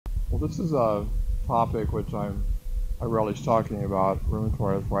Well, this is a topic which I relish talking about,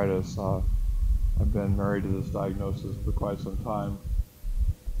 rheumatoid arthritis. I've been married to this diagnosis for quite some time.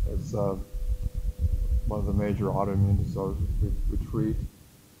 It's one of the major autoimmune disorders we treat,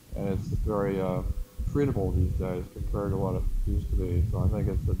 and it's very treatable these days compared to what it used to be. So I think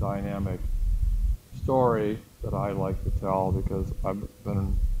it's a dynamic story that I like to tell because I've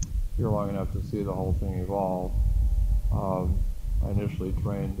been here long enough to see the whole thing evolve. I initially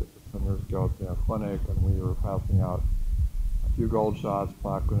trained 10 years ago at the clinic, and we were passing out a few gold shots,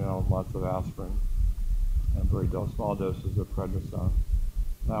 Plaquenil, lots of aspirin, and very small doses of prednisone.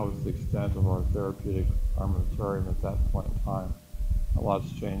 That was the extent of our therapeutic armamentarium at that point in time. A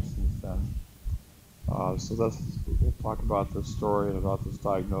lot's changed since then. So we'll talk about this story and about this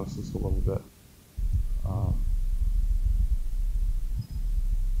diagnosis a little bit.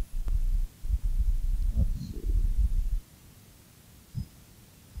 Let's see.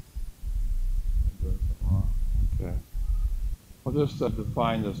 Okay. Well, just to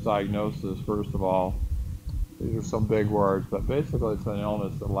define this diagnosis, first of all, these are some big words, but basically it's an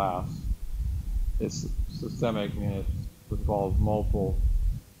illness that lasts. It's systemic, meaning it involves multiple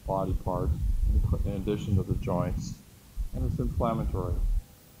body parts in addition to the joints, and it's inflammatory.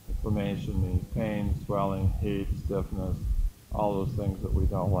 Inflammation means pain, swelling, heat, stiffness, all those things that we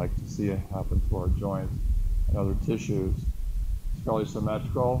don't like to see happen to our joints and other tissues. It's fairly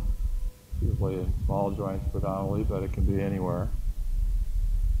symmetrical, usually in small joints predominantly, but it can be anywhere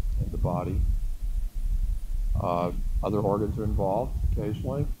in the body. Other organs are involved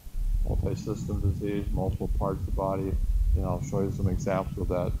occasionally. Multi-system disease, multiple parts of the body. I'll show you some examples of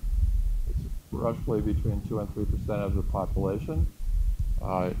that. It's roughly between 2 and 3% of the population.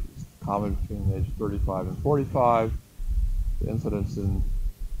 It's common between age 35 and 45. The incidence in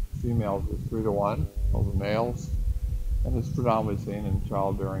females is 3 to 1 over males, and it's predominantly seen in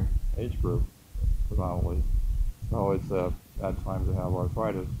childbearing age group, predominantly. So it's a bad time to have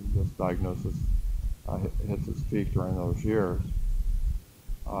arthritis, and this diagnosis hits its peak during those years.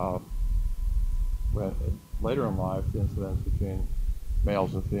 Later in life, the incidence between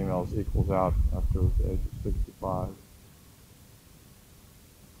males and females equals out after the age of 65.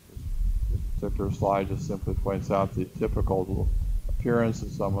 This particular slide just simply points out the typical appearance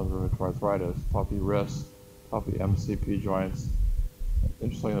of someone with rheumatoid arthritis: puffy wrists, puffy MCP joints.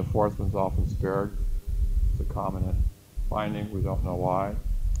 Interestingly, the fourth one's often spared. It's a common finding. We don't know why.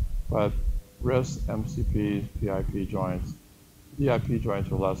 But wrists, MCPs, PIP joints. DIP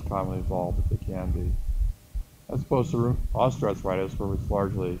joints are less commonly involved, but they can be. As opposed to osteoarthritis, where it's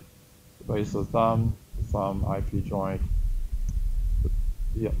largely the base of the thumb IP joint,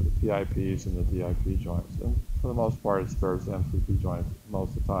 the PIPs and the DIP joints. And for the most part, it spares the MCP joints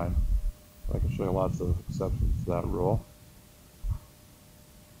most of the time. I can show you lots of exceptions to that rule.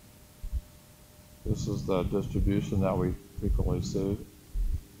 This is the distribution that we frequently see.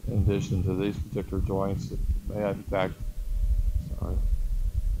 In addition to these particular joints, it may affect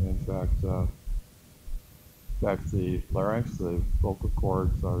the larynx. The vocal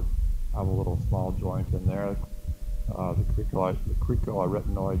cords have a little small joint in there. The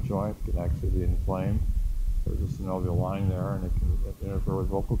cricoarytenoid joint can actually be inflamed. There's a synovial line there, and it can interfere with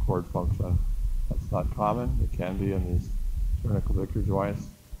vocal cord function. That's not common. It can be in these sternoclavicular joints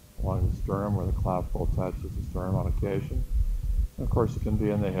along the sternum, where the clavicle attaches the sternum on occasion. And of course, it can be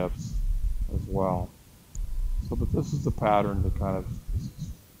in the hips as well. So, but this is the pattern, kind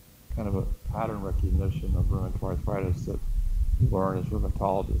of a pattern recognition of rheumatoid arthritis that you learn as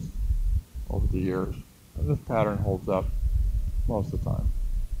rheumatologists over the years. And this pattern holds up most of the time.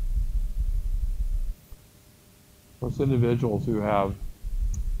 For individuals who have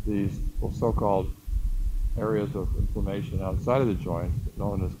these so-called areas of inflammation outside of the joint,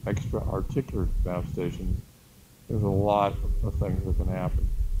 known as extra-articular manifestations, there's a lot of things that can happen.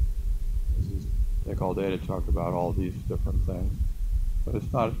 This is take all day to talk about all these different things, but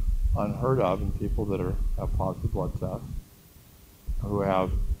it's not unheard of in people that have positive blood tests, who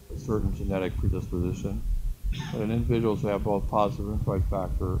have a certain genetic predisposition. But in individuals who have both positive rheumatoid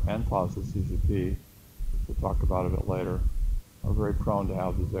factor and positive CCP, which we'll talk about a bit later, are very prone to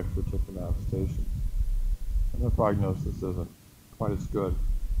have these extra-articular manifestations. And the prognosis isn't quite as good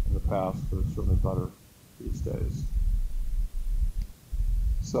in the past, but it's certainly better these days.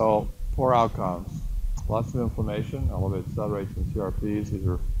 So, poor outcomes. Lots of inflammation, elevated cell rates and CRPs. These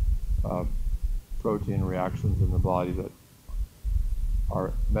are protein reactions in the body that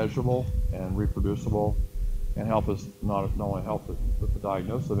are measurable and reproducible, and help us not only help us with the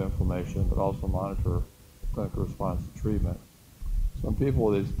diagnosis of inflammation, but also monitor the clinical response to treatment. So in people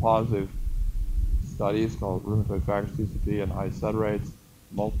with these positive studies called rheumatoid factor CCP and high SED rates,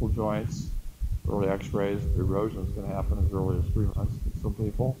 multiple joints, early x-rays. Erosion is going to happen as early as 3 months in some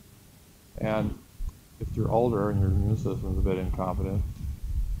people. And if you're older and your immune system is a bit incompetent,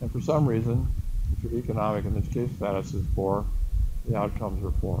 and for some reason, if your economic and education status is poor, the outcomes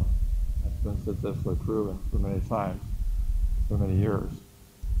are poor. That's been statistically proven for many times, for many years.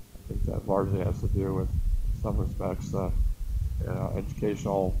 I think that largely has to do with, in some respects,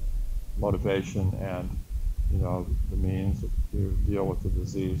 educational motivation and, the means to deal with the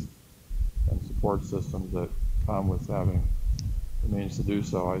disease and support systems that come with having the means to do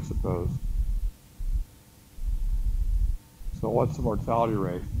so, I suppose. So what's the mortality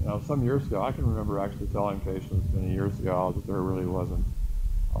rate? Some years ago, I can remember actually telling patients many years ago that there really wasn't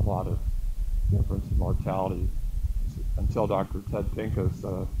a lot of difference in mortality until Dr. Ted Pincus,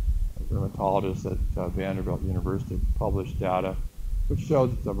 a rheumatologist at Vanderbilt University, published data which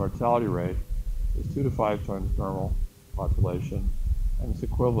showed that the mortality rate is 2 to 5 times normal population, and it's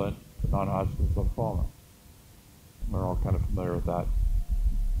equivalent to non-Hodgkin's lymphoma. We're all kind of familiar with that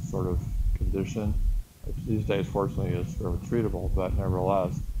sort of condition, which these days fortunately is sort of treatable, but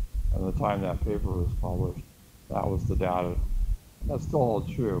nevertheless, at the time that paper was published, that was the data. And that still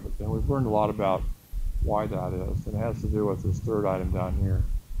holds true, but then we've learned a lot about why that is, and it has to do with this third item down here.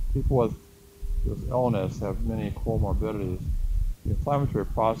 People with this illness have many comorbidities. The inflammatory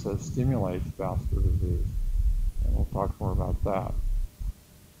process stimulates vascular disease, and we'll talk more about that.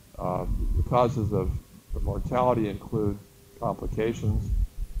 The causes of mortality include complications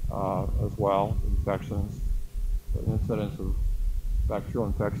as well, infections. The incidence of bacterial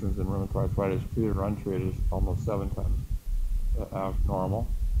infections in rheumatoid arthritis, treated or untreated, is almost 7 times normal.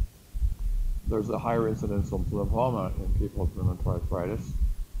 There's a higher incidence of lymphoma in people with rheumatoid arthritis.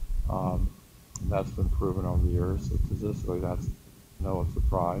 That's been proven over the years, so statistically that's no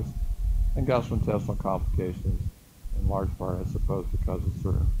surprise. And gastrointestinal complications, in large part, I suppose, because of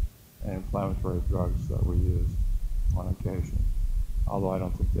certain anti-inflammatory drugs that we use on occasion. Although I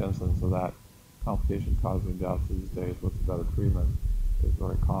don't think the incidence of that complication causing death these days with better treatment is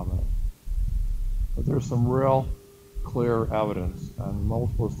very common. But there's some real clear evidence, and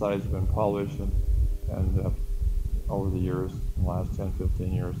multiple studies have been published and over the years, in the last 10,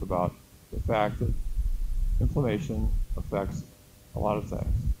 15 years, about the fact that inflammation affects a lot of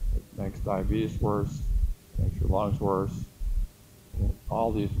things. It makes diabetes worse, it makes your lungs worse.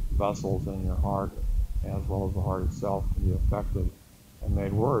 All these vessels in your heart, as well as the heart itself, can be affected and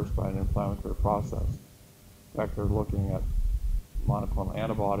made worse by an inflammatory process. In fact, they're looking at monoclonal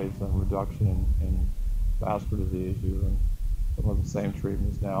antibodies and reduction in vascular disease using some of the same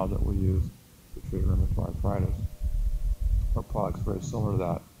treatments now that we use to treat rheumatoid arthritis, or products very similar to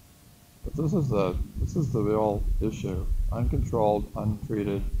that. But this is the real issue. Uncontrolled,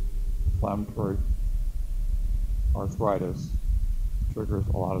 untreated inflammatory arthritis triggers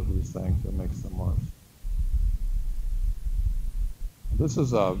a lot of these things and makes them worse. This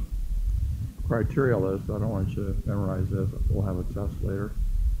is a criteria list. I don't want you to memorize this. We'll have a test later.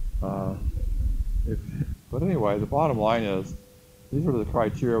 But anyway, the bottom line is these are the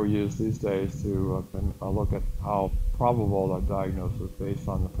criteria we use these days to look at how probable a diagnosis based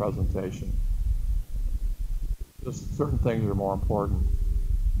on the presentation. Just certain things are more important.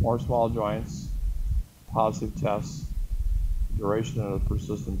 More small joints, positive tests, duration of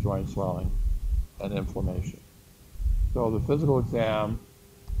persistent joint swelling, and inflammation. So the physical exam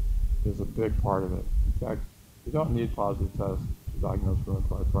is a big part of it. In fact, you don't need positive tests to diagnose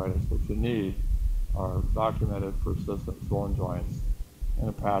rheumatoid arthritis. What you need are documented persistent swollen joints and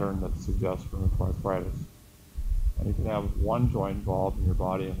a pattern that suggests rheumatoid arthritis. And you can have one joint involved in your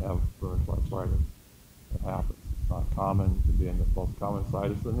body and have rheumatoid arthritis. It happens. It's not common. To be in the most common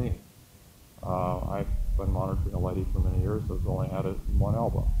site is the knee. I've been monitoring a lady for many years who's only had it in one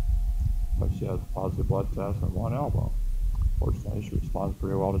elbow. But she has a positive blood test in one elbow. Fortunately, she responds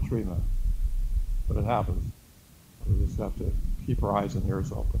pretty well to treatment. But it happens. We just have to keep our eyes and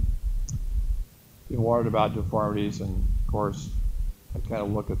ears open. Being worried about deformities, and of course, I kind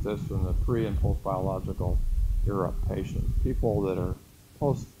of look at this from the pre- and post-biological era patients. People that are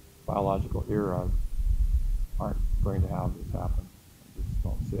post-biological era aren't going to have this happen. I just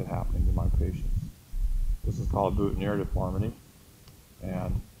don't see it happening to my patients. This is called a boutonniere deformity,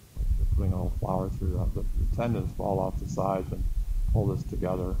 and you're putting a little flower through that. The tendons fall off the sides and pull this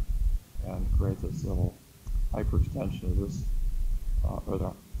together and create this little hyperextension of this, or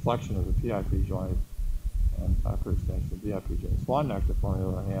the flexion of the PIP joint and hyperextension of the BIP joint. Swan neck deformity,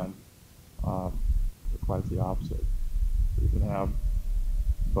 on the other hand, are quite the opposite. So you can have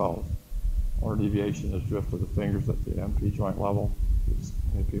both. Or deviation is drift of the fingers at the MP joint level.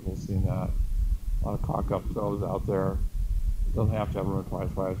 Many people have seen that. A lot of cock-up toes out there. It doesn't have to have rheumatoid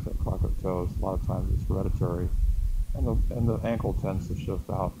arthritis at crooked toes. A lot of times it's hereditary. And the ankle tends to shift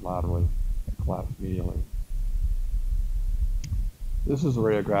out laterally and collapse medially. This is a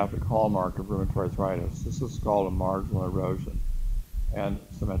radiographic hallmark of rheumatoid arthritis. This is called a marginal erosion and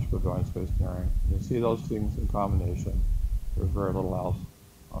symmetrical joint space narrowing. You see those things in combination. There's very little else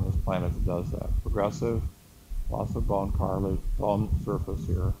on this planet that does that. Progressive, loss of bone cartilage, bone surface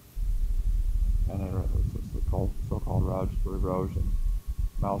here, and it's the so-called erosion,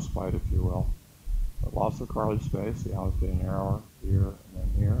 mouse bite, if you will. But loss of cartilage space, see how it's getting narrower here and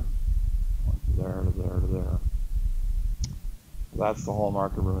then here, to there, to there, to there. That's the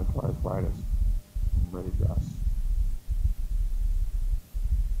hallmark of rheumatoid arthritis in radiographs.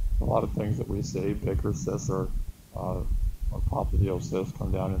 A lot of things that we see, Baker's cysts or popliteal cysts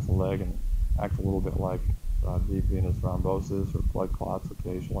come down into the leg and act a little bit like deep venous thrombosis or blood clots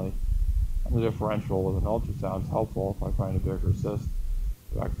occasionally. And the differential with an ultrasound is helpful. If I find a bigger cyst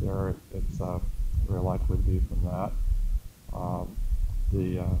back there, it's very likely to be from that.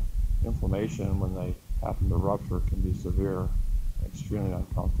 The inflammation, when they happen to rupture, can be severe, extremely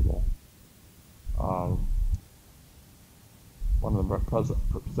uncomfortable. One of the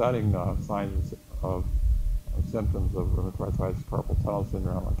presenting signs of symptoms of rheumatoid arthritis, carpal tunnel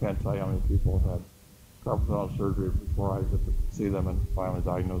syndrome. I can't tell you how many people have had carpal tunnel surgery before I get to see them and finally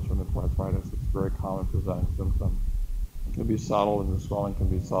diagnose rheumatoid arthritis. It's a very common presenting symptom. It can be subtle, and the swelling can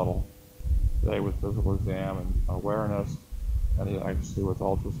be subtle. Today, with physical exam and awareness, and actually with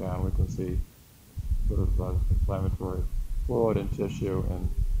ultrasound, we can see sort of inflammatory fluid and tissue and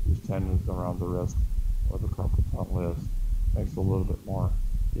these tendons around the wrist where the carpal tunnel is. Makes it a little bit more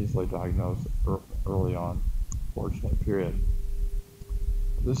easily diagnosed early on, fortunately, period.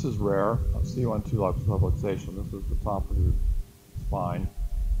 This is rare. C1-2 subluxation. This is the top of your spine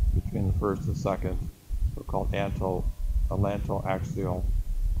between the first and second, so-called atlantoaxial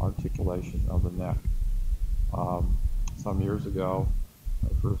articulation of the neck. Some years ago,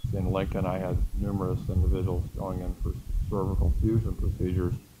 first in Lincoln, I had numerous individuals going in for cervical fusion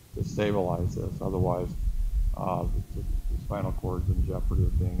procedures to stabilize this. Otherwise, the spinal cord's in jeopardy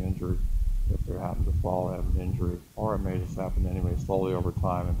of being injured if they happen to fall and have an injury, or it may just happen anyway slowly over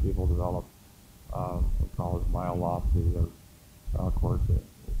time, and people develop what we call it myelopathy. Their spinal cord's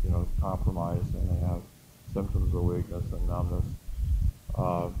compromised, and they have symptoms of weakness and numbness.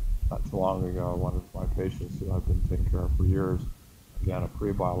 Not too long ago, one of my patients who I've been taking care of for years, again a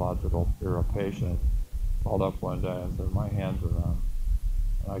pre-biological era patient, called up one day and said, "My hands are numb."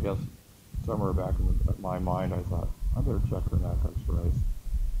 And I guess somewhere back in my mind, I thought, I better check her neck x-rays.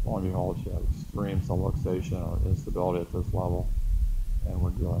 Lo and behold, she had extreme subluxation or instability at this level, and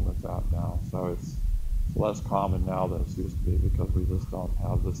we're dealing with that now. So it's less common now than it used to be because we just don't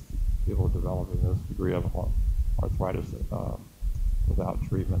have this, people developing this degree of arthritis without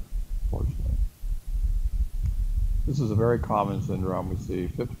treatment, fortunately. This is a very common syndrome. We see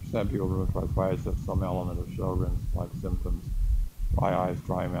 50% of people with rheumatoid arthritis have some element of Sjogren's-like symptoms, dry eyes,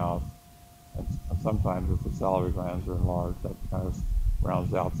 dry mouth, and sometimes if the salivary glands are enlarged, that kind of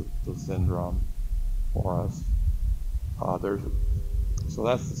rounds out the syndrome for us. So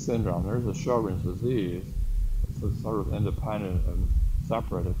that's the syndrome. There's a Sjogren's disease. It's sort of independent and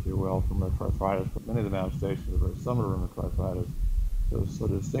separate, if you will, from rheumatoid arthritis, but many of the manifestations are very similar to rheumatoid arthritis. So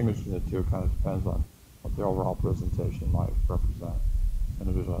distinguishing the two kind of depends on what the overall presentation might represent.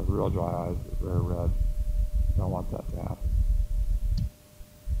 Individual has real dry eyes, very red. You don't want that to happen.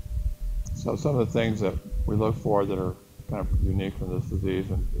 So some of the things that we look for that are kind of unique from this disease,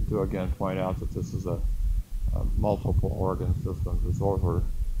 and do again point out that this is a multiple organ system disorder.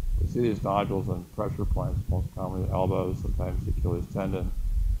 We see these nodules and pressure points, most commonly the elbows, sometimes the Achilles tendon,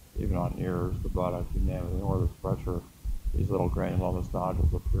 even on ears, the buttock, you name it. Anywhere there's pressure, these little granulomous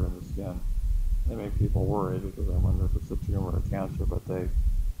nodules appear in the skin. They make people worry because they wonder if it's a tumor or cancer, but they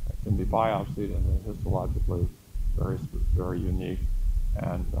can be biopsied and they're histologically very unique,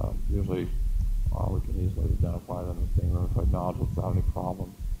 and usually we can easily identify them as being rheumatoid nodules without any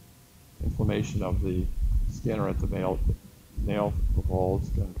problems. Inflammation of the skin or at the nail folds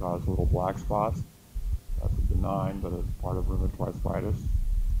can cause little black spots. That's benign, but it's part of rheumatoid arthritis.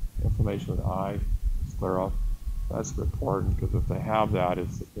 Inflammation of the eye, sclera, that's important because if they have that,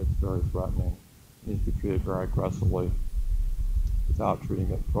 it's very threatening. It needs to be treated very aggressively. Without treating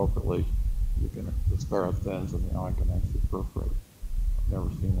it appropriately, the sclera thins and the eye can actually perforate. I've never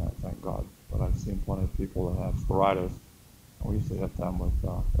seen that, thank God, but I've seen plenty of people that have scleritis, and we used to hit them with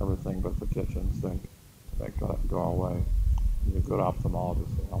everything but the kitchen sink to make that go away. You need a good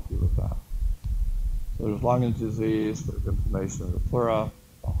ophthalmologist to help you with that. So there's lung disease, there's inflammation of the pleura,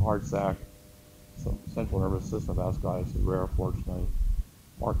 the heart sac, central nervous system vasculitis is rare, fortunately.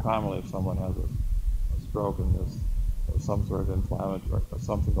 More commonly, if someone has a stroke and there's some sort of inflammatory,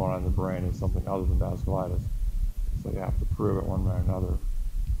 something going on in the brain is something other than vasculitis. So you have to prove it one way or another.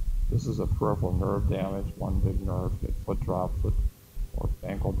 This is a peripheral nerve damage, one big nerve, get foot drop, foot or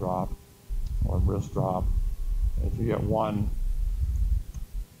ankle drop, or wrist drop. And if you get one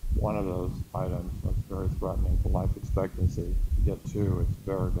of those items, that's very threatening to life expectancy. If you get two, it's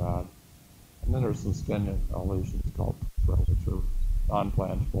very bad. And then there's some skin lesions called pustules, which are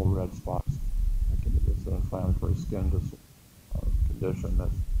non-planchable red spots. It's an inflammatory skin condition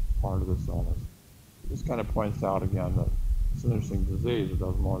that's part of this illness. This kind of points out again that it's an interesting disease. It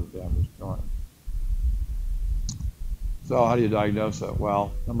does more of the damage to joint. So how do you diagnose it?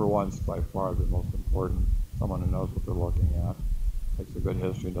 Well, number one is by far the most important. Someone who knows what they're looking at, takes a good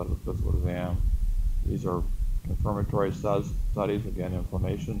history, does a physical exam. These are confirmatory studies, again,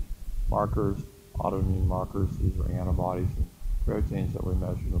 inflammation markers, autoimmune markers. These are antibodies and proteins that we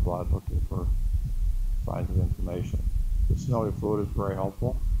measure in the blood looking for signs of inflammation. The synovial fluid is very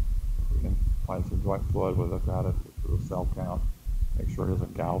helpful. If we can find some joint fluid, we'll look at it through a cell count, make sure it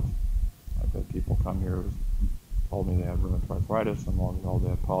isn't gout. I've had people come here who told me they had rheumatoid arthritis, and long ago they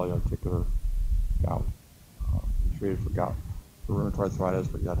had polyarticular gout. Treated for gout, for rheumatoid arthritis,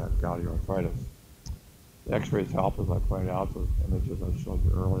 but yet had gouty arthritis. The x-rays help, as I pointed out, those images I showed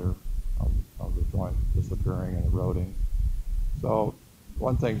you earlier of the joint disappearing and eroding. So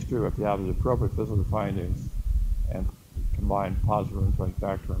one thing's true, if you have the appropriate physical findings and combine positive rheumatoid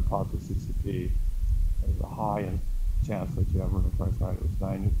factor and positive CCP, there's a high chance that you have rheumatoid arthritis,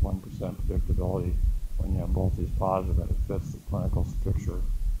 91% predictability when you have both these positive and it fits the clinical picture.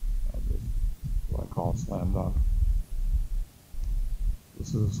 It's what I call a slam dunk.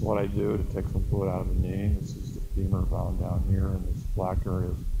 This is what I do to take some fluid out of the knee. This is the femur bound down here, and this black area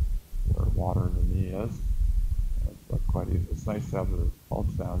is where water in the knee is. It's quite easy. It's nice to have the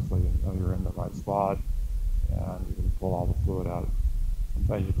ultrasound so you know you're in the right spot, and you can pull all the fluid out.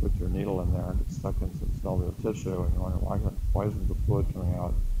 Sometimes you put your needle in there and get stuck in some synovial tissue, and you wonder why isn't the fluid coming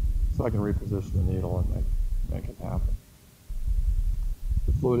out? So I can reposition the needle and make it happen.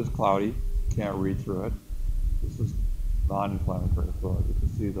 The fluid is cloudy. You can't read through it. This is non-inflammatory fluid. You can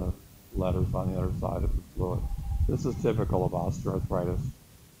see the letters on the other side of the fluid. This is typical of osteoarthritis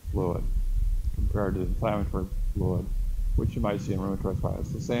fluid compared to the inflammatory fluid, which you might see in rheumatoid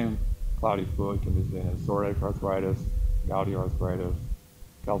arthritis. The same cloudy fluid can be seen in psoriatic arthritis, gouty arthritis,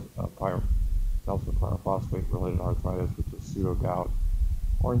 calcium pyrophosphate related arthritis, which is pseudo-gout,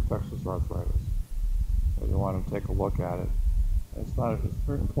 or infectious arthritis. So you want to take a look at it. It's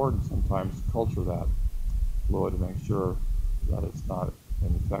very important sometimes to culture that fluid to make sure that it's not an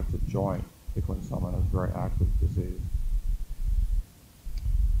infected joint, particularly when someone has very active disease.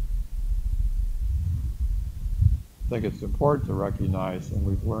 I think it's important to recognize, and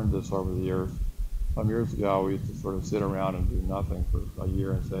we've learned this over the years. Some years ago, we used to sort of sit around and do nothing for a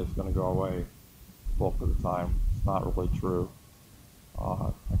year and say it's going to go away the bulk of the time. It's not really true.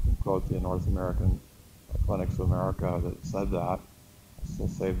 I can quote the North American Clinics of America that said that. I still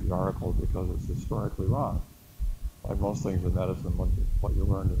save the article because it's historically wrong. Like most things in medicine, what you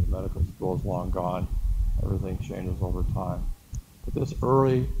learned in the medical school is long gone. Everything changes over time. But this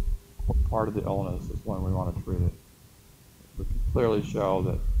early part of the illness is when we want to treat it. We can clearly show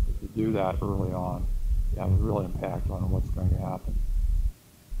that if you do that early on, you have a real impact on what's going to happen.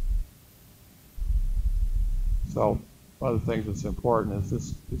 So one of the things that's important is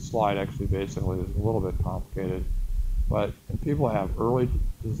this slide actually basically is a little bit complicated, but when people have early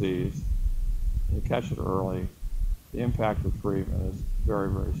disease, and you catch it early, the impact of treatment is very,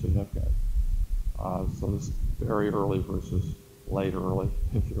 very significant. So this is very early versus late early,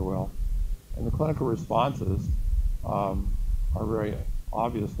 if you will. And the clinical responses are very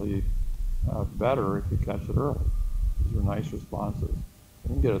obviously better if you catch it early. These are nice responses. You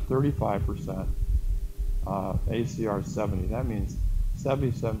can get a 35% ACR 70. That means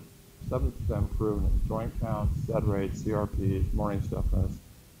 70% improvement in joint count, SED rate, CRPs, morning stiffness,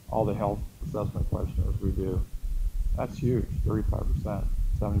 all the health assessment questionnaires we do. That's huge, 35%,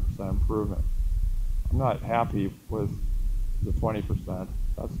 70% improvement. I'm not happy with the 20%.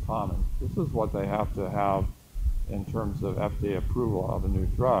 That's common. This is what they have to have in terms of FDA approval of a new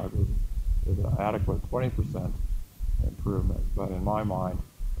drug, is an adequate 20% improvement. But in my mind,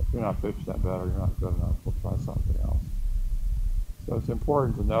 if you're not 50% better, you're not good enough. We'll try something else. So it's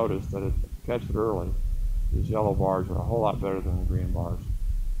important to notice that if you catch it early, these yellow bars are a whole lot better than the green bars.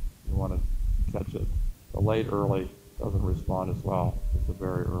 You want to catch it. The late early doesn't respond as well as the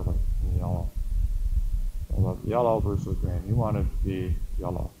very early in the yellow. So the yellow versus green, you want to be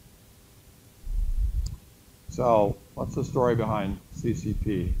yellow. So what's the story behind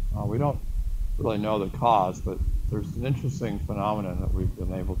CCP? We don't really know the cause, but there's an interesting phenomenon that we've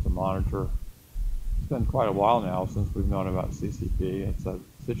been able to monitor. It's been quite a while now since we've known about CCP. It's a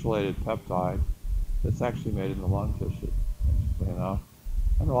citrulated peptide that's actually made in the lung tissue, interestingly enough.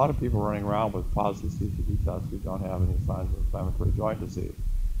 And a lot of people running around with positive CCP tests who don't have any signs of inflammatory joint disease.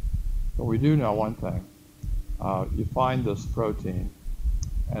 But we do know one thing. You find this protein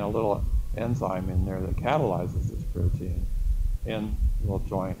and a little enzyme in there that catalyzes this protein in the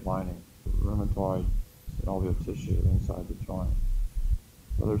joint lining, the rheumatoid synovial tissue inside the joint.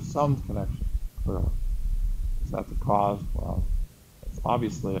 So there's some connection, clearly. Is that the cause? Well, it's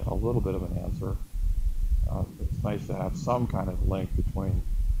obviously a little bit of an answer. It's nice to have some kind of link between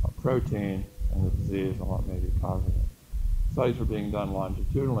a protein and the disease and what may be causing it. Studies are being done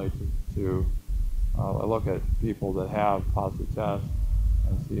longitudinally to look at people that have positive tests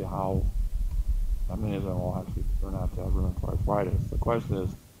and see how many of them will actually turn out to have rheumatoid arthritis. The question is,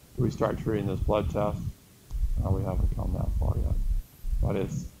 do we start treating this blood test? We haven't come that far yet. But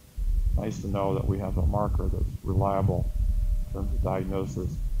it's nice to know that we have a marker that's reliable in terms of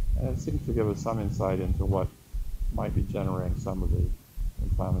diagnosis, and it seems to give us some insight into what might be generating some of the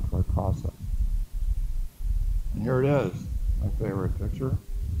inflammatory process. And here it is, my favorite picture,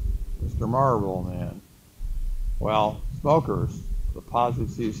 Mr. Marble Man. Well, smokers with a positive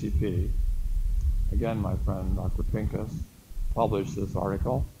CCP, again, my friend Dr. Pincus published this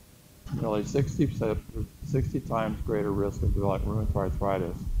article, nearly 60 times greater risk of developing rheumatoid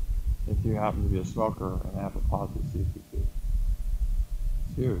arthritis if you happen to be a smoker and have a positive CCP.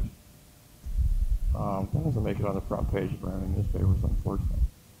 It's huge. That doesn't make it on the front page of any newspapers, unfortunately.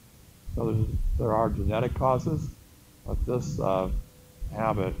 So there are genetic causes, but this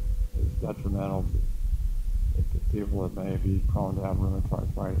habit is detrimental to people that may be prone to have rheumatoid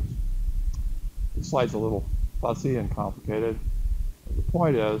arthritis. This slide's a little fussy and complicated. But the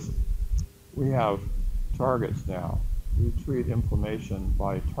point is, we have targets now. We treat inflammation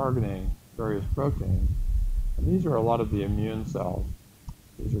by targeting various proteins, and these are a lot of the immune cells.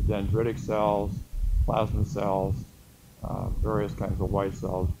 These are dendritic cells, plasma cells, various kinds of white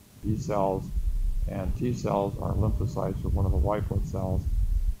cells, B cells, and T cells are lymphocytes, or one of the white blood cells.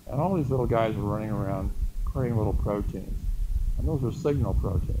 And all these little guys are running around creating little proteins. And those are signal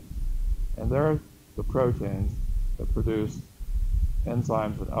proteins. And they're the proteins that produce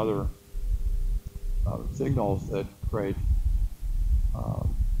enzymes and other signals that create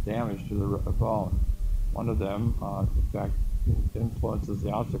damage to the bone. One of them, in fact, influences the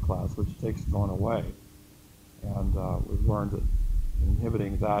osteoclast, which takes bone away. And we've learned that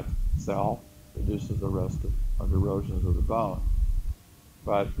inhibiting that cell reduces the risk of erosions of the bone.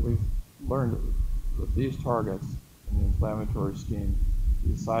 But we've learned that these targets in the inflammatory scheme,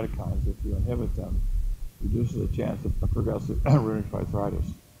 these cytokines, if you inhibit them, reduces the chance of progressive rheumatoid arthritis.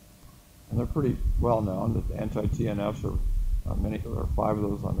 And they're pretty well known. The anti-TNFs are there are 5 of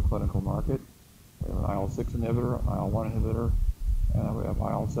those on the clinical market. We have an IL-6 inhibitor, an IL-1 inhibitor, and we have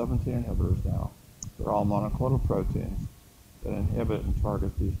IL-17 inhibitors now. They're all monoclonal proteins that inhibit and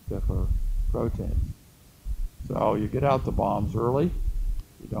target these particular proteins. So you get out the bombs early.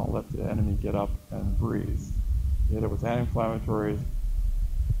 You don't let the enemy get up and breathe. You hit it with anti-inflammatories,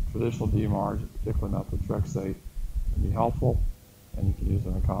 traditional DMARDs, particularly methotrexate, can be helpful, and you can use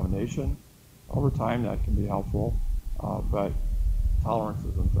them in combination. Over time, that can be helpful, but tolerance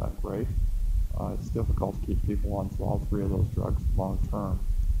isn't that great. It's difficult to keep people on all 3 of those drugs long term.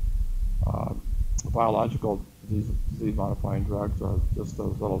 Biological disease-modifying drugs are just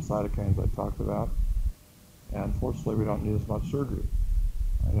those little cytokines I talked about, and fortunately, we don't need as much surgery.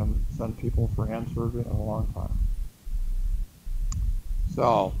 I haven't sent people for hand surgery in a long time.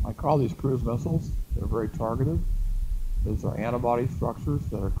 So I call these cruise missiles. They're very targeted. These are antibody structures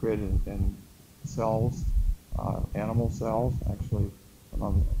that are created in cells, animal cells, actually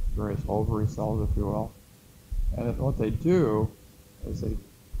among various ovary cells, if you will. And what they do is they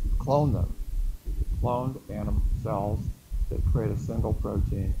clone them. Cloned animal cells that create a single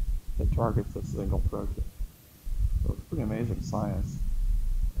protein that targets a single protein. So it's pretty amazing science.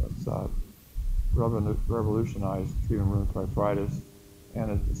 It's revolutionized treating rheumatoid arthritis,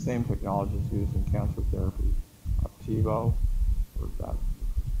 and it's the same technology is used in cancer therapy. Optivo, you've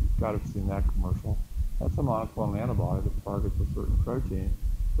got to have seen that commercial. That's a monoclonal antibody that targets a certain protein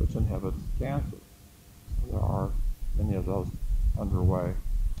which inhibits cancer. So there are many of those underway.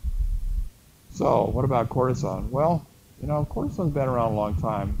 So what about cortisone? Well, you know, cortisone's been around a long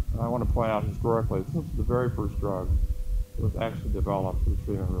time, and I want to point out historically, this was the very first drug that was actually developed for the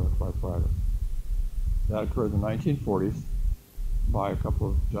treatment of rheumatoid arthritis. That occurred in the 1940s by a couple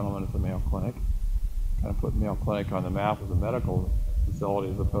of gentlemen at the Mayo Clinic, kind of put Mayo Clinic on the map as a medical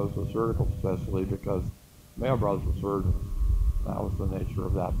facility as opposed to a surgical specialty, because Mayo brothers were surgeons. That was the nature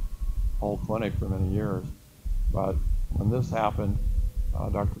of that whole clinic for many years. But when this happened,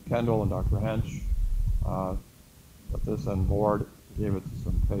 Dr. Kendall and Dr. Hench put this on board, gave it to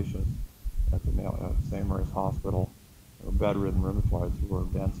some patients at the St. Mary's Hospital, bedridden rheumatoids who were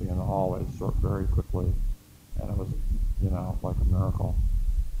dancing in the hallways very quickly, and it was, like a miracle.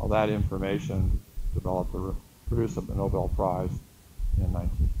 Well, that information produced a Nobel Prize in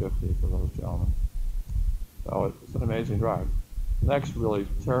 1950 for those gentlemen. So it's an amazing drug. The next really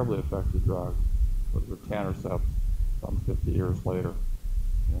terribly effective drug was etanercept some 50 years later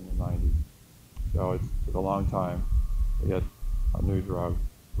in the 90s. So it took a long time to get a new drug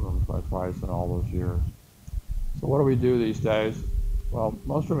for rheumatoid arthritis in all those years. So what do we do these days? Well,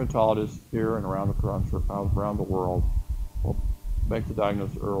 most rheumatologists here and around the world will make the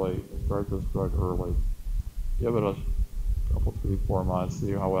diagnosis early and start this drug early. Give it a couple, 3, 4 months,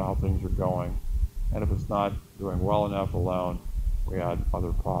 see how things are going. And if it's not doing well enough alone, we add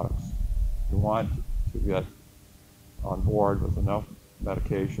other products. We want to get on board with enough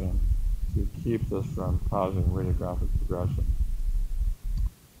medication to keep this from causing radiographic progression.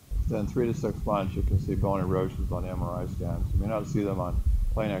 Within 3 to 6 months, you can see bone erosions on MRI scans. You may not see them on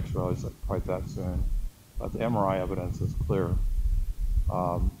plain X-rays quite that soon, but the MRI evidence is clear.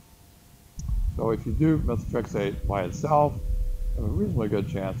 So if you do methotrexate by itself, you have a reasonably good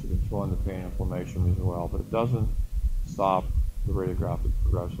chance of controlling the pain and inflammation reasonably well, but it doesn't stop the radiographic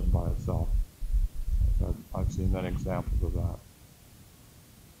progression by itself. I've seen many examples of that.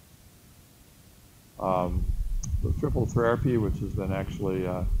 The triple therapy, which has been actually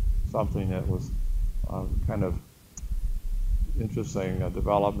something that was kind of interesting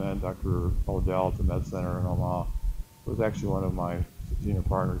development. Dr. Odell at the Med Center in Omaha was actually one of my senior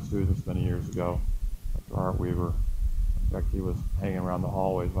partner students many years ago, Dr. Art Weaver. In fact, he was hanging around the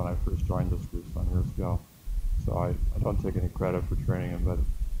hallways when I first joined this group some years ago. So I don't take any credit for training him,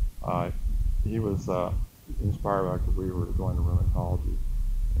 but he was inspired by Dr. Weaver to go into rheumatology,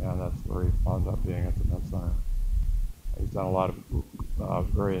 and that's where he wound up being at the Med Center. He's done a lot of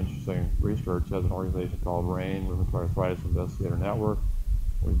very interesting research. He has an organization called RAIN, Rheumatoid Arthritis Investigator Network.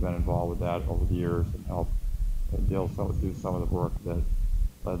 We've been involved with that over the years and helped do some of the work that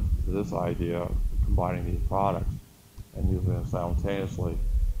led to this idea of combining these products and using them simultaneously.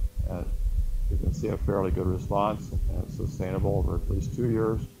 And you can see a fairly good response, and it's sustainable over at least 2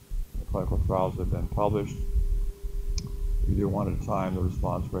 years. The clinical trials have been published. If you do one at a time, the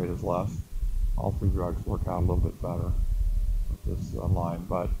response rate is less. All 3 drugs work out a little bit better with this line,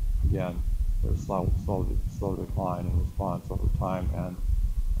 but again, there's slow decline in response over time, and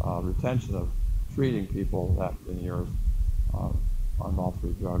retention of treating people that many years on all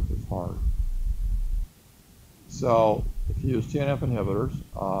 3 drugs is hard. So if you use TNF inhibitors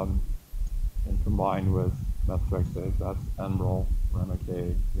and combined with methotrexate, that's Enbrel,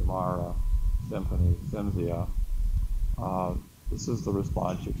 Remicade, Humira, Symphony, Cimzia, this is the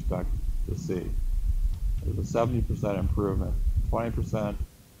response you expect to see. There's a 70% improvement, 20%, 50%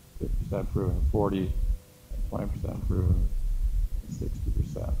 improvement in 40, and 20% improvement in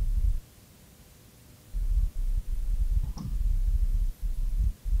 60%.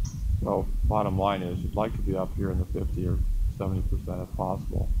 So bottom line is you'd like to be up here in the 50 or 70% if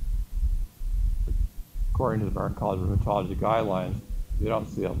possible. According to the American College of Rheumatology guidelines, if you don't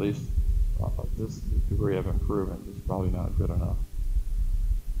see at least this degree of improvement, it's probably not good enough.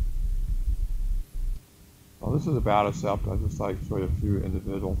 Well, this is abatacept. I'd just like to show you a few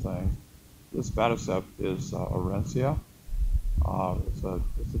individual things. This abatacept is Orencia. It's a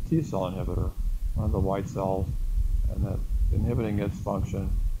T cell inhibitor, one of the white cells, and that inhibiting its function,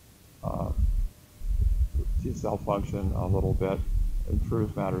 T cell function a little bit,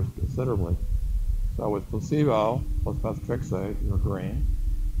 improves matters considerably. So with placebo plus methotrexate, you're green.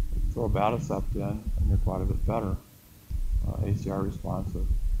 Throw abatacept in, and you're quite a bit better. ACR response of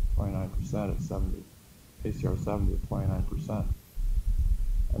 29% at 70. ACR 70 at 29%.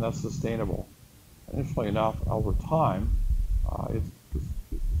 And that's sustainable. And interestingly enough, over time, its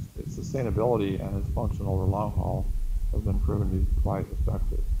sustainability and its function over long haul has been proven to be quite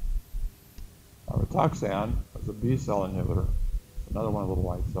effective. Rituxan is a B cell inhibitor. It's another one of the little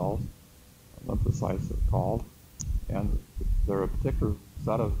white cells, lymphocytes they're called. And there are a particular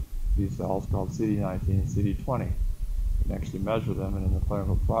set of B cells called CD19 and CD20. You can actually measure them, and in the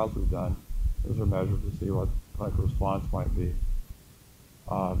clinical trials we've done, those are measured to see what clinical response might be.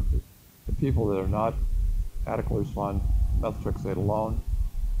 The people that are not adequately respond to methotrexate alone,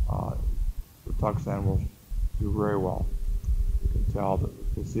 Rituxan will do very well. You can tell that the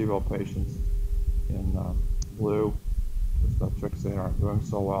placebo patients in blue, just methotrexate aren't doing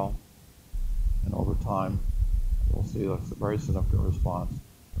so well. And over time, we'll see a very significant response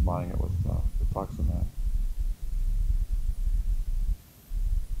combining it with rituximab.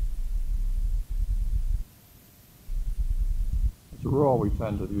 As a rule, we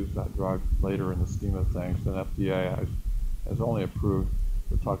tend to use that drug later in the scheme of things, and FDA has only approved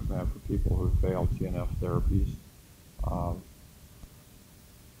rituximab for people who failed TNF therapies.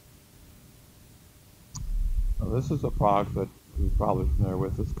 This is a product that you're probably familiar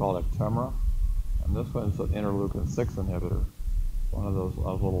with. It's called Actemra, and this one's an interleukin-6 inhibitor, one of those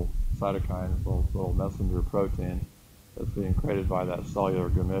little cytokines, little messenger protein that's being created by that cellular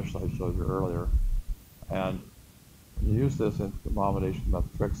gemisch I showed you earlier. And when you use this in combination with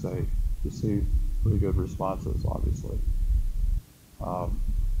methotrexate, you see pretty good responses, obviously.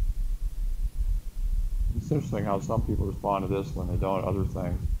 It's interesting how some people respond to this when they don't other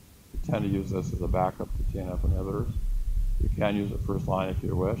things. You tend to use this as a backup to TNF inhibitors. You can use it first line if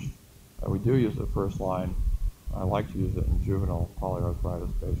you wish. We do use it first line. I like to use it in juvenile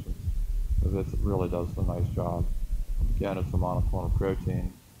polyarthritis patients because it really does a nice job. Again, it's a monoclonal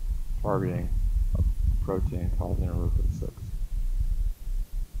protein targeting a protein called interleukin-6.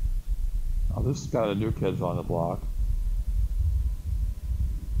 Now this is kind of the new kids on the block.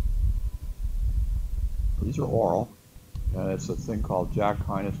 These are oral, and it's a thing called JAK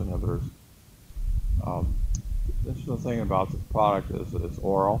kinase inhibitors. The interesting thing about the product is that it's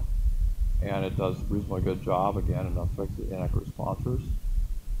oral, and it does a reasonably good job, again, in affecting responses.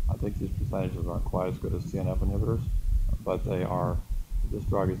 I think these percentages aren't quite as good as TNF inhibitors, but they are. This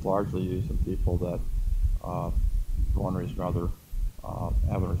drug is largely used in people that, for one reason or other,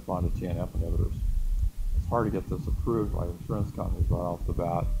 haven't responded to TNF inhibitors. It's hard to get this approved by insurance companies right off the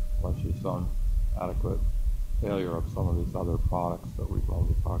bat unless you've shown adequate failure of some of these other products that we've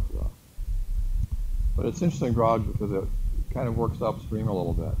already talked about. But it's an interesting drug because it kind of works upstream a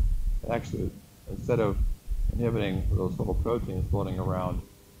little bit. It actually, instead of inhibiting those little proteins floating around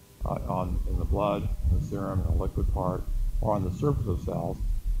in the blood, in the serum, in the liquid part, or on the surface of cells,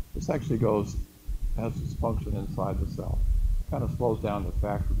 this actually has its function inside the cell. It kind of slows down the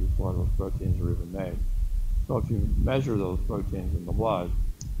factor before those proteins are even made. So if you measure those proteins in the blood,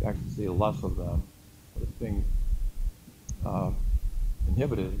 you actually see less of them, but it's being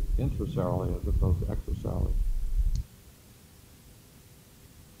inhibited intracellularly as opposed to extracellularly.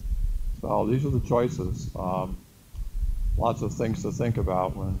 So these are the choices. Lots of things to think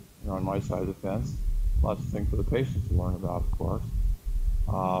about when you're on my side of the fence. Lots of things for the patients to learn about, of course.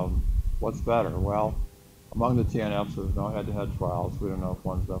 What's better? Well, among the TNFs, there's no head-to-head trials. We don't know if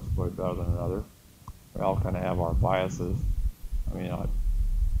one's necessarily better than another. We all kind of have our biases. I mean,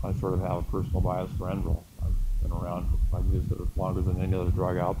 I sort of have a personal bias for Enbrel. I've been around, I've used it longer than any other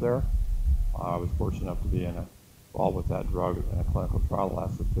drug out there. I was fortunate enough to be involved with that drug in a clinical trial that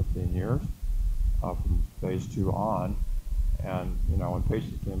lasted 15 years, from phase 2 on. And, you know, when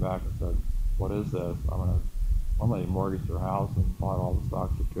patients came back and said, what is this? Somebody mortgaged their house and bought all the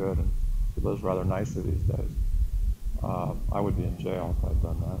stocks you could, and she lives rather nicely these days. I would be in jail if I'd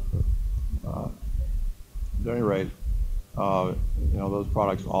done that. But, at any rate, you know, those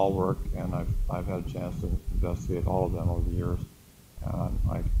products all work, and I've had a chance to investigate all of them over the years, and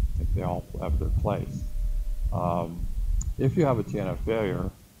I think they all have their place. If you have a TNF failure,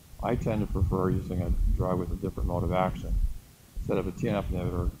 I tend to prefer using a drug with a different mode of action. Instead of a TNF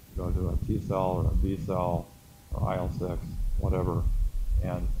inhibitor, go to a T cell or a B cell or IL-6, whatever,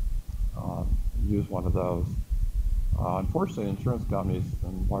 and use one of those. Unfortunately, insurance companies,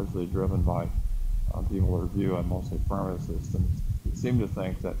 and largely driven by people that review and mostly pharmacists, and seem to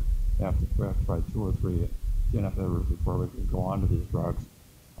think that they have to try 2 or 3 TNF inhibitors before we can go on to these drugs.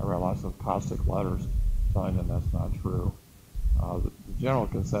 I read lots of caustic letters telling them that's not true. The general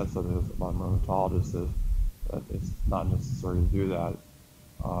consensus among rheumatologists is that it's not necessary to do that.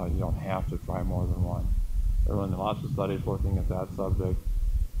 You don't have to try more than one. There have been lots of studies looking at that subject,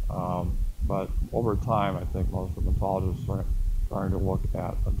 but over time, I think most rheumatologists are trying to look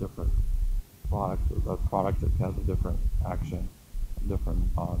at a different product, a product that has a different action, a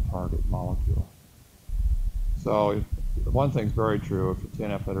different target molecule. So one thing's very true: if your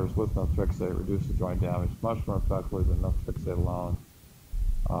TNF inhibitors with methotrexate reduce the joint damage much more effectively than methotrexate alone.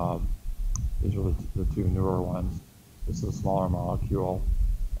 These are the 2 newer ones. This is a smaller molecule,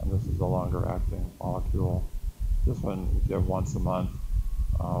 and this is a longer acting molecule. This one you give once a month.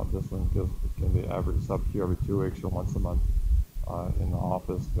 This one can be average sub-Q every 2 weeks or once a month in the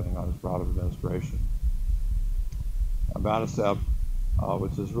office, depending on its route of administration. Abatacept,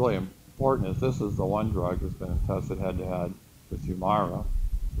 which is really important, is this is the one drug that's been tested head-to-head with Humira.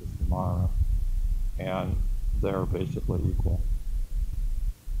 This is Humira. and they're basically equal.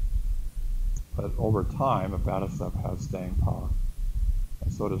 But over time, abatacept has staying power,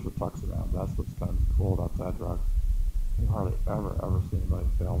 and so does rituximab. That's what's kind of cool about that drug. You hardly ever see anybody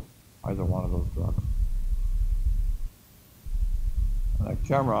fail either one of those drugs.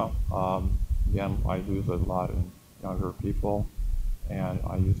 Actemra, again, I use it a lot in younger people, and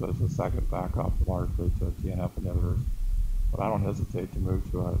I use it as a second backup largely to TNF inhibitors. But I don't hesitate to move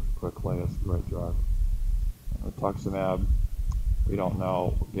to it quickly. It's a great drug. And rituximab, we don't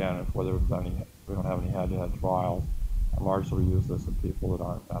know, again, whether we don't have any head-to-head trials. And largely we use this in people that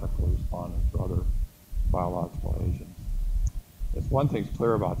aren't adequately responding to other biological agents. There's one thing's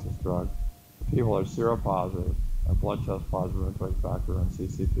clear about this drug. The people that are seropositive and blood test positive rheumatoid factor and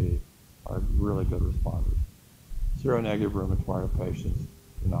CCP are really good responders. Seronegative rheumatoid patients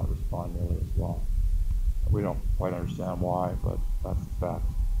do not respond nearly as well. We don't quite understand why, but that's the fact.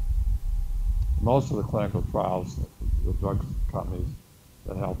 Most of the clinical trials, the drug companies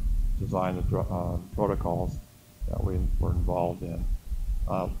that help design the protocols that we were involved in,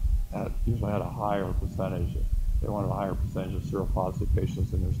 usually had a higher percentage. They wanted a higher percentage of seropositive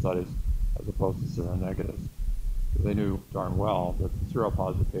patients in their studies as opposed to seronegatives. Because they knew darn well that the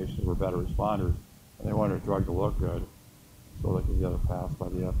seropositive patients were better responders, and they wanted a drug to look good so they could get it passed by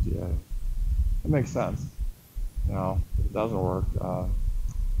the FDA. It makes sense. You know, it doesn't work.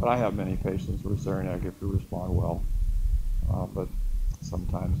 But I have many patients who are seronegative who respond well. But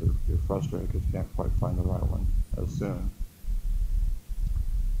sometimes they're frustrated because you can't quite find the right one as soon.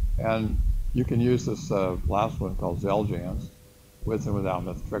 And you can use this last one called Xeljanz with and without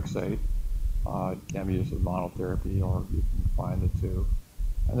methotrexate. It can be used as monotherapy, or you can combine the two.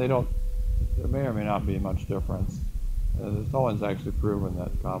 And there may or may not be much difference. There's no one's actually proven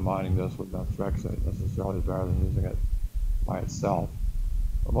that combining this with methotrexate necessarily is better than using it by itself.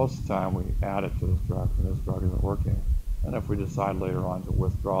 But most of the time we add it to this drug when this drug isn't working. And if we decide later on to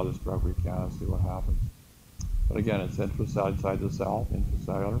withdraw this drug, we can and see what happens. But again, it's inside the cell,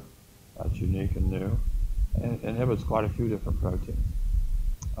 intracellular. That's unique and new. And it inhibits quite a few different proteins.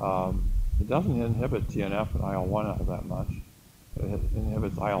 It doesn't inhibit TNF and IL-1 all that much. It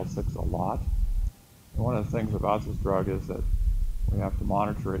inhibits IL-6 a lot. And one of the things about this drug is that we have to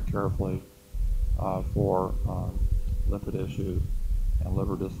monitor it carefully for lipid issues and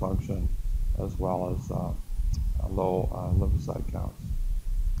liver dysfunction, as well as low lymphocyte counts,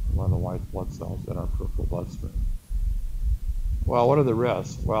 one of the white blood cells in our peripheral bloodstream. Well, what are the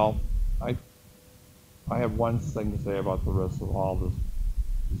risks? Well, I have one thing to say about the risks of all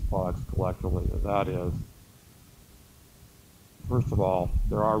these products collectively. That is, first of all,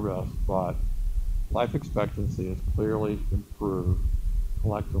 there are risks, but life expectancy is clearly improved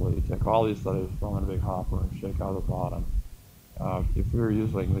collectively. You take all these studies, throw them in a big hopper, and shake out the bottom. If you're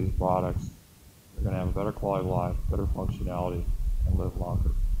using these products, you're going to have a better quality of life, better functionality, and live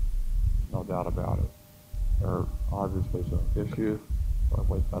longer. No doubt about it. There are obviously some issues,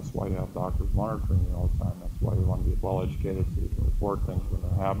 but that's why you have doctors monitoring you all the time. That's why you want to be well educated so you can report things when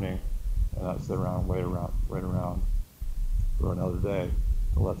they're happening, and not sit around and wait around for another day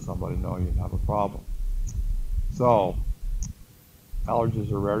to let somebody know you have a problem. So,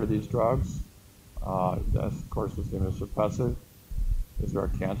 allergies are rare to these drugs. That's, of course, is immunosuppressive. Is there a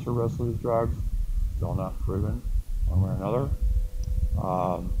cancer risk with these drugs? Still not proven, one way or another.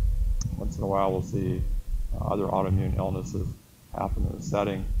 Once in a while, we'll see other autoimmune illnesses happen in the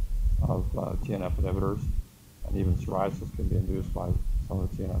setting of TNF inhibitors, and even psoriasis can be induced by some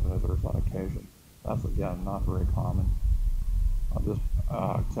of the TNF inhibitors on occasion. That's, again, not very common. This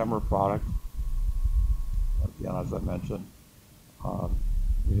Actemra product, again, as I mentioned,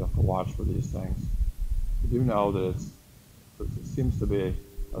 you have to watch for these things. We do know that it seems to be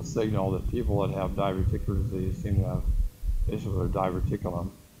a signal that people that have diverticular disease seem to have issues with their diverticulum,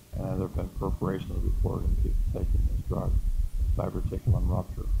 and there have been perforations reported in people taking this drug, diverticulum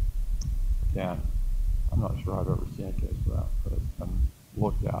rupture. Again, I'm not sure I've ever seen a case of that, but it's been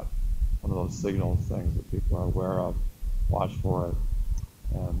looked at. One of those signals things that people are aware of, watch for it,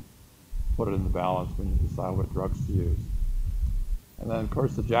 and put it in the balance when you decide what drugs to use. And then, of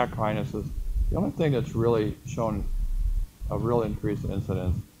course, the JAK kinuses. The only thing that's really shown a real increase in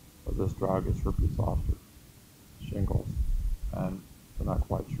incidence of this drug is herpes zoster, shingles, and we're not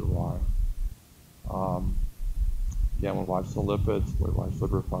quite sure why. Again, we watch the lipids, we watch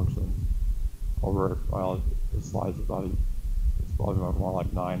liver functions. Well, the slide's it's probably more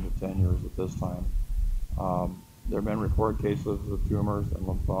like 9 to 10 years at this time. There have been reported cases of tumors and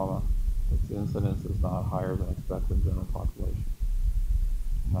lymphoma, but the incidence is not higher than expected in the general population.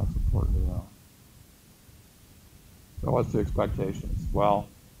 And that's important to know. So what's the expectations? Well,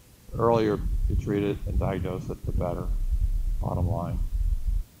 The earlier you treat it and diagnose it, the better, bottom line.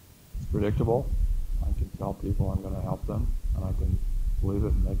 It's predictable. I can tell people I'm going to help them, and I can believe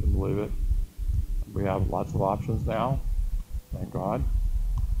it, and they can believe it. We have lots of options now, thank God.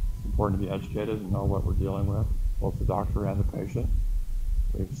 It's important to be educated and know what we're dealing with, both the doctor and the patient.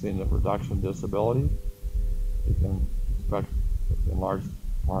 We've seen the reduction in disability. You can expect, in large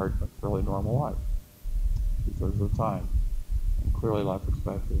part, a fairly normal life, 2/3 of the time. And clearly life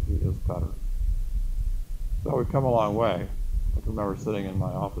expectancy is better. So we've come a long way. I can remember sitting in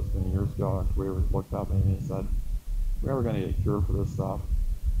my office many years ago, and we looked up at me and said, we're ever going to get a cure for this stuff?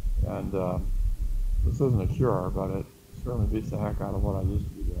 And this isn't a cure, but it certainly beats the heck out of what I used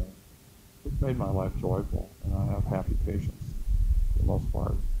to be doing. It's made my life joyful, and I have happy patients for the most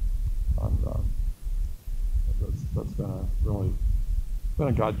part. And that's been a really,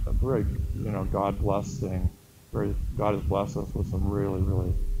 a very, God blessed thing. God has blessed us with some really,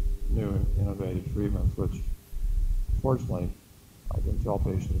 really new and innovative treatments, which, fortunately, I can tell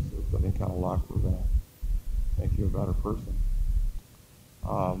patients with any kind of luck, we're going to make you a better person.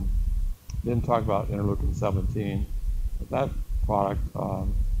 Didn't talk about interleukin 17, but that product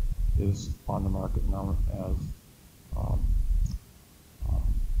is on the market now as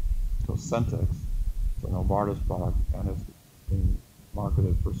Cosentix. It's a Novartis product, and it's being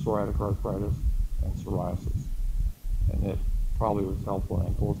marketed for psoriatic arthritis and psoriasis. And it probably was helpful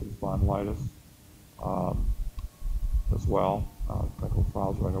in ankylosing spondylitis as well. Clinical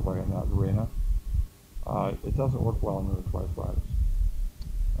trials are underway in that arena. It doesn't work well in rheumatoid arthritis.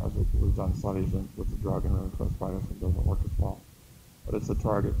 As we've done studies with the drug in rheumatoid arthritis, it doesn't work as well. But it's a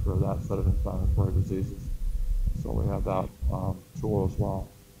target for that set of inflammatory diseases. So we have that tool as well.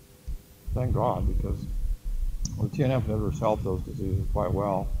 Thank God, because the TNF inhibitors help those diseases quite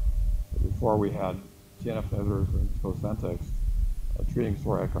well. But before we had TNF inhibitors and Cosentix, treating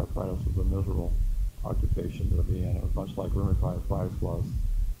psoriatic arthritis was a miserable occupation to be in. It was much like rheumatoid arthritis was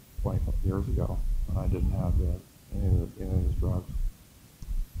 20 years ago, when I didn't have any of these drugs.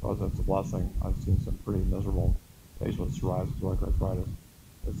 So it's a blessing. I've seen some pretty miserable patients with psoriasis, psoriatic arthritis.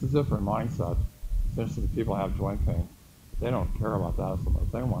 It's a different mindset. It's interesting that people have joint pain. They don't care about that so much.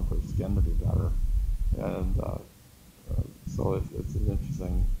 They want their skin to be better. And so it's an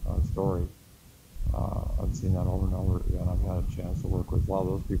interesting story. I've seen that over and over again. I've had a chance to work with a lot of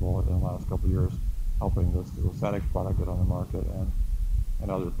those people in the last couple of years, helping this Cosentix product get on the market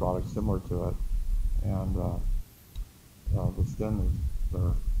and other products similar to it. And the skin is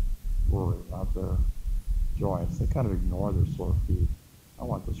their worry, not their joints. They kind of ignore their sore feet. I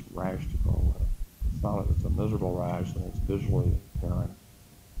want this rash to go away. It's a miserable rash, and it's visually apparent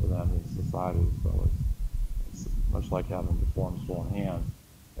for them in society. So it's much like having deformed, swollen hands.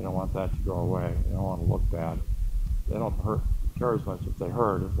 They don't want that to go away. They don't want to look bad. They don't care as much if they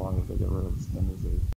hurt, as long as they get rid of the skin disease.